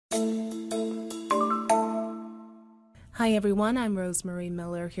Hi, everyone. I'm Rosemary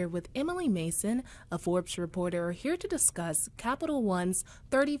Miller here with Emily Mason, a Forbes reporter, here to discuss Capital One's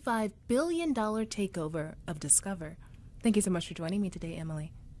 $35 billion takeover of Discover. Thank you so much for joining me today,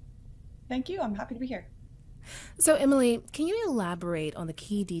 Emily. Thank you. I'm happy to be here. So, Emily, can you elaborate on the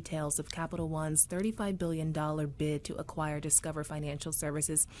key details of Capital One's $35 billion bid to acquire Discover Financial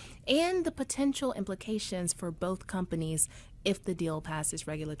Services and the potential implications for both companies if the deal passes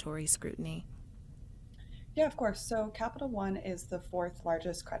regulatory scrutiny? Yeah, of course. So Capital One is the fourth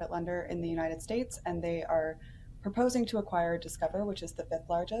largest credit lender in the United States, and they are proposing to acquire Discover, which is the fifth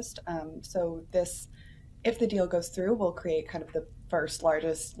largest. If the deal goes through, will create kind of the first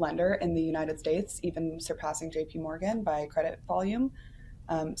largest lender in the United States, even surpassing JP Morgan by credit volume.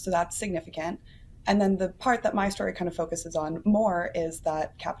 So that's significant. And then the part that my story kind of focuses on more is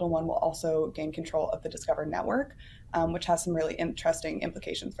that Capital One will also gain control of the Discover network, which has some really interesting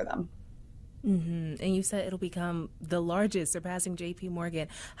implications for them. And you said it'll become the largest, surpassing JP Morgan.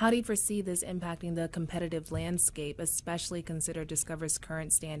 How do you foresee this impacting the competitive landscape, especially consider Discover's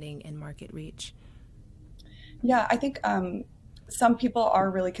current standing and market reach? Yeah, I think some people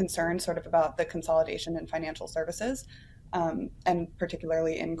are really concerned sort of about the consolidation in financial services, and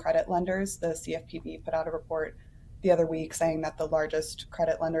particularly in credit lenders. The CFPB put out a report the other week saying that the largest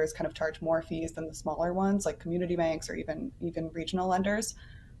credit lenders kind of charge more fees than the smaller ones, like community banks or even regional lenders.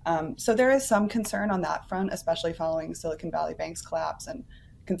 So there is some concern on that front, especially following Silicon Valley Bank's collapse and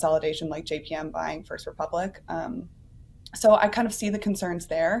consolidation, like JPM buying First Republic. So I kind of see the concerns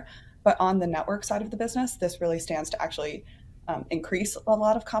there. But on the network side of the business, this really stands to actually increase a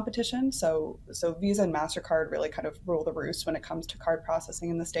lot of competition. So Visa and MasterCard really kind of rule the roost when it comes to card processing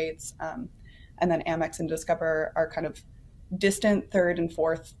in the States. And then Amex and Discover are kind of distant third and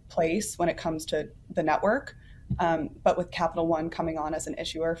fourth place when it comes to the network. But with Capital One coming on as an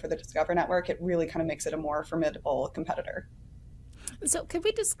issuer for the Discover network, it really kind of makes it a more formidable competitor. So, could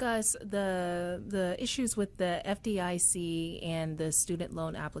we discuss the issues with the FDIC and the student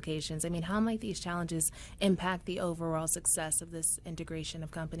loan applications? I mean, how might these challenges impact the overall success of this integration of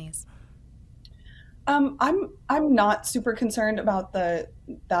companies? I'm not super concerned about the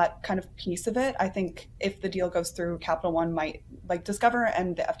that kind of piece of it. I think if the deal goes through, Capital One might like Discover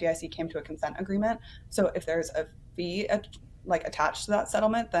and the FDIC came to a consent agreement. So if there's a fee attached to that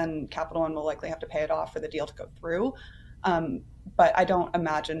settlement, then Capital One will likely have to pay it off for the deal to go through. Um, but I don't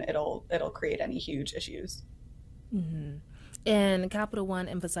imagine it'll create any huge issues. hmm And Capital One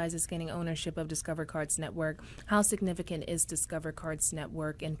emphasizes gaining ownership of Discover Card's network. How significant is Discover Card's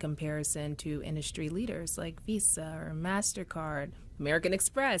network in comparison to industry leaders like Visa or MasterCard, American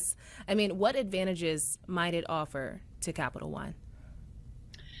Express? I mean, what advantages might it offer to Capital One?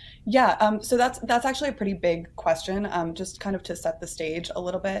 Yeah, so that's actually a pretty big question. Just kind of to set the stage a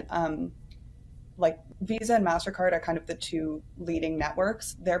little bit. Like Visa and MasterCard are kind of the two leading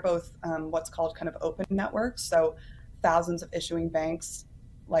networks. They're both what's called kind of open networks. So thousands of issuing banks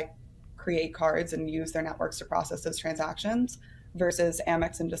like create cards and use their networks to process those transactions, versus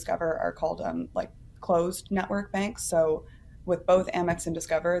Amex and Discover are called like closed network banks. So with both Amex and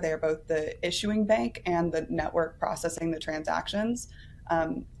Discover, they are both the issuing bank and the network processing the transactions.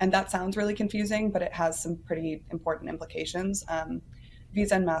 And that sounds really confusing, but it has some pretty important implications.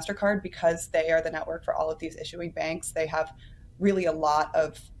 Visa and MasterCard, because they are the network for all of these issuing banks, they have really a lot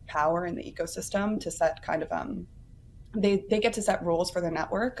of power in the ecosystem to set kind of they get to set rules for their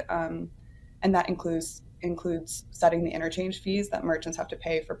network, and that includes setting the interchange fees that merchants have to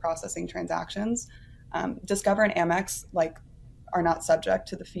pay for processing transactions. Discover and Amex are not subject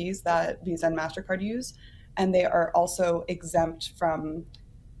to the fees that Visa and Mastercard use, and they are also exempt from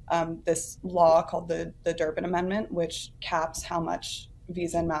this law called the Durbin Amendment, which caps how much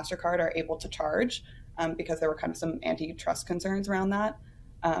Visa and Mastercard are able to charge, because there were kind of some antitrust concerns around that.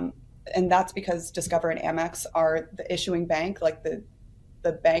 Um, and that's because Discover and Amex are the issuing bank, like the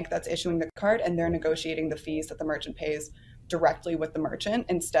bank that's issuing the card, and they're negotiating the fees that the merchant pays directly with the merchant,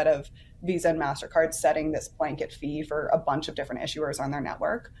 instead of Visa and MasterCard setting this blanket fee for a bunch of different issuers on their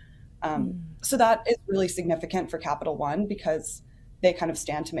network. So that is really significant for Capital One, because they kind of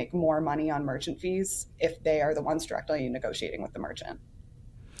stand to make more money on merchant fees if they are the ones directly negotiating with the merchant.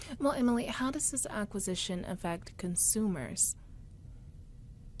 Well, Emily, how does this acquisition affect consumers?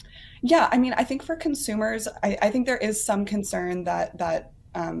 Yeah, I mean, I think for consumers, I think there is some concern that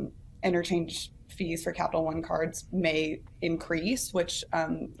interchange fees for Capital One cards may increase, which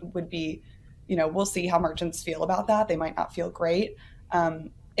would be, we'll see how merchants feel about that. They might not feel great.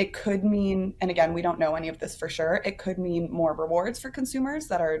 It could mean, and again, we don't know any of this for sure, it could mean more rewards for consumers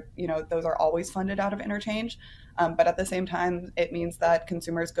that are, those are always funded out of interchange. But at the same time, it means that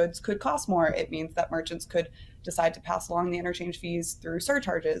consumers' goods could cost more. It means that merchants could decide to pass along the interchange fees through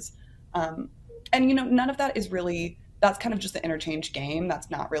surcharges. And, none of that is really, that's kind of just the interchange game. That's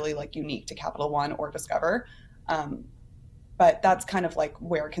not really like unique to Capital One or Discover. Um, but that's kind of like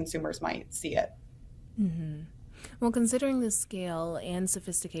where consumers might see it. Mm-hmm. Well, considering the scale and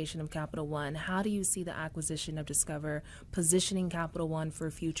sophistication of Capital One, how do you see the acquisition of Discover positioning Capital One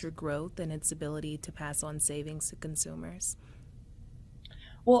for future growth and its ability to pass on savings to consumers?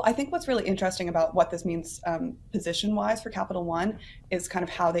 Well, I think what's really interesting about what this means position-wise for Capital One is kind of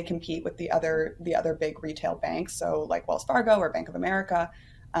how they compete with the other big retail banks. So like Wells Fargo or Bank of America,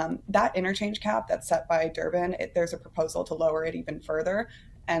 that interchange cap that's set by Durbin, there's a proposal to lower it even further,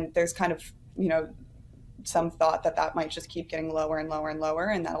 and there's kind of some thought that that might just keep getting lower and lower and lower,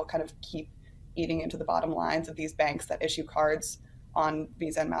 and that'll kind of keep eating into the bottom lines of these banks that issue cards on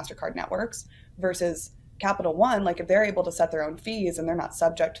Visa and MasterCard networks versus Capital One. Like if they're able to set their own fees and they're not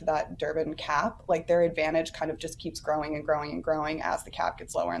subject to that Durbin cap, like their advantage kind of just keeps growing and growing and growing as the cap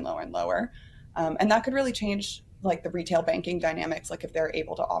gets lower and lower and lower. And that could really change like the retail banking dynamics. Like if they're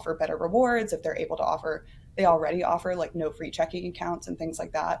able to offer better rewards, if they're able to offer, they already offer like no free checking accounts and things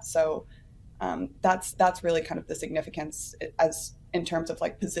like that. So that's really kind of the significance as in terms of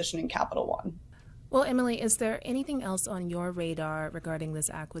like positioning Capital One. Well, Emily, is there anything else on your radar regarding this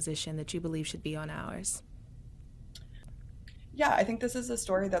acquisition that you believe should be on ours? Yeah, I think this is a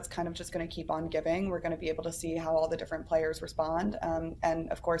story that's kind of just going to keep on giving. We're going to be able to see how all the different players respond,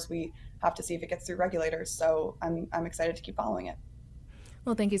 and of course, we have to see if it gets through regulators. So I'm excited to keep following it.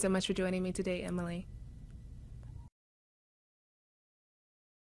 Well, thank you so much for joining me today, Emily.